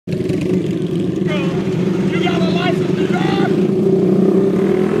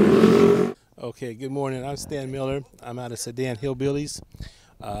Okay, good morning. I'm Stan Miller. I'm out of Sudan Hillbillies.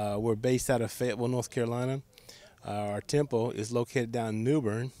 We're based out of Fayetteville, North Carolina. Our temple is located down in New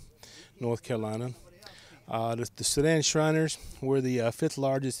Bern, North Carolina. The Sudan Shriners, we're the fifth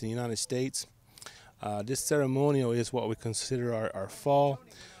largest in the United States. This ceremonial is what we consider our fall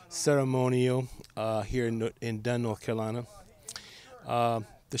ceremonial here in Dunn, North Carolina.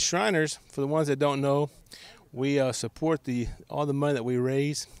 The Shriners, for the ones that don't know, we support all the money that we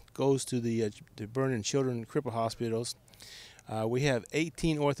raise goes to the burn children cripple hospitals. We have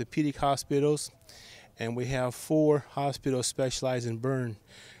 18 orthopedic hospitals, and we have 4 hospitals specialized in burn.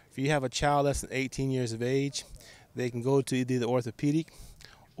 If you have a child less than 18 years of age, they can go to either the orthopedic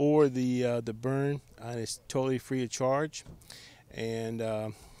or the burn, and it's totally free of charge. And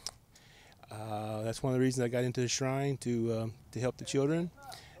that's one of the reasons I got into the shrine, to help the children,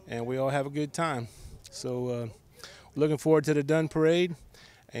 and we all have a good time. So looking forward to the Dunn Parade,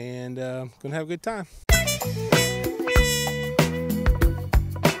 and gonna have a good time.